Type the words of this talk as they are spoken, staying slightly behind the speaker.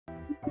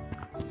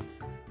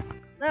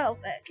No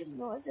vacuum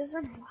noises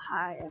in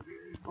Ohio.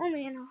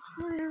 Only in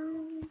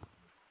Ohio.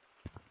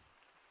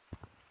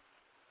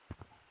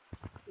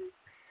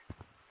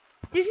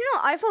 Did you know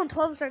iPhone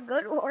 12s are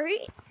good,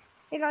 Ori?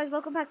 Hey guys,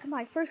 welcome back to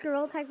my first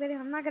Gorilla Tag video.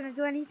 I'm not gonna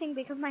do anything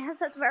because my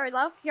headset's very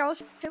low. Here, I'll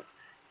shoot.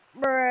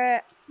 Bruh.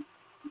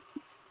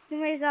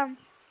 Anyways, yeah.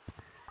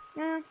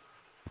 Alright,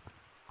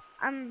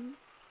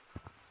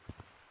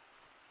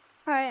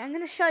 I'm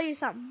gonna show you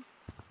something.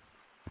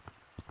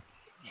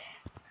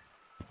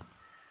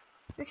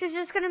 This is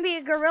just gonna be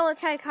a Gorilla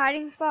Tag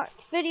hiding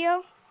spots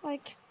video,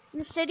 like in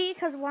the city,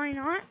 cause why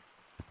not?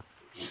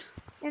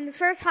 And the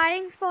first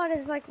hiding spot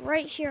is like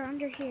right here,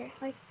 under here.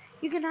 Like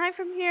you can hide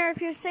from here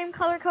if you're the same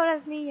color code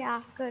as me.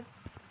 Yeah, good.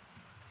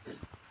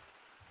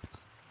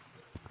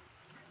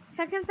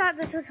 Second's at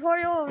the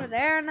tutorial over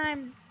there,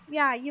 and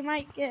yeah, you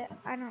might get,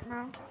 I don't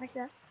know, like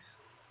that.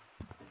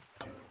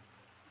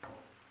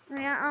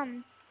 Yeah,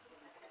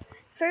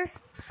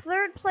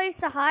 third place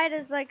to hide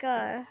is like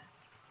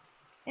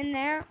in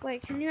there.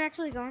 Wait, can you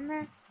actually go in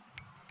there?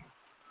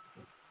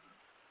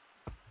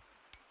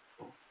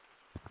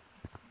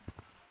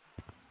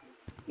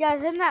 Yeah,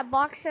 it's in that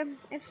box, and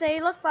if they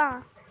look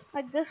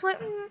like this way,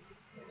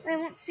 they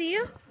won't see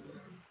you.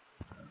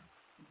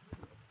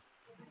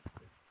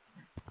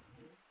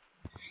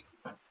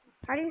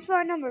 Hiding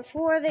spot number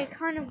 4, they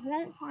kind of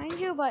won't find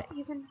you, but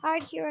you can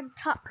hide here and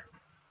tuck.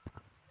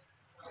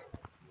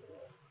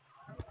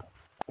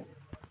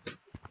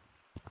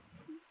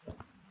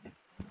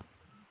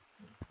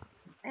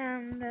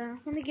 And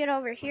let me get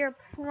over here,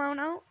 pro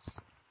notes.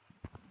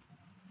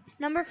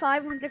 Number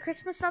 5, when the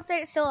Christmas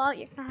update is still out,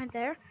 you can hide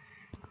there.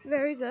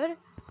 Very good.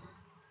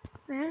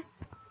 Yeah.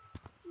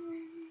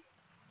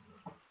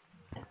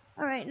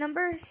 Alright,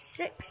 number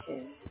 6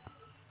 is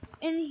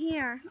in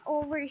here,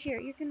 over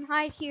here. You can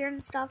hide here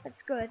and stuff,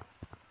 it's good.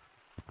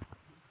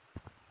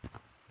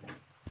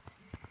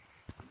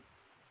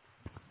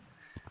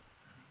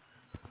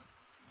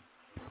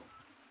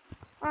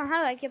 Oh, how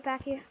do I get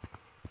back here?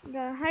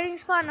 The hiding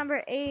spot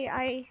number 8,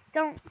 I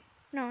don't,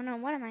 no,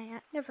 what am I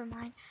at? Never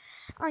mind.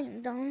 I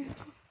am done.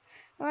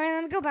 Alright,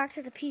 let me go back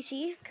to the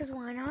PC, because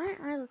why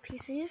not? I love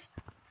PCs.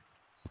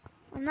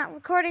 I'm not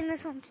recording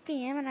this on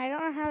Steam, and I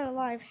don't know how to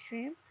live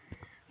stream.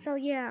 So,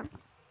 yeah.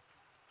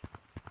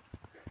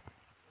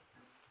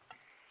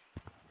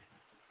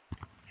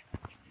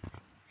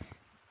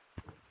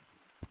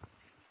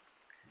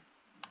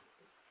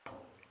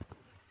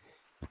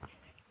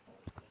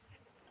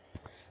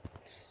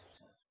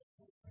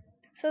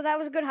 So that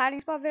was a good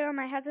hiding spot video.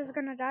 My headset is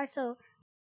gonna die, so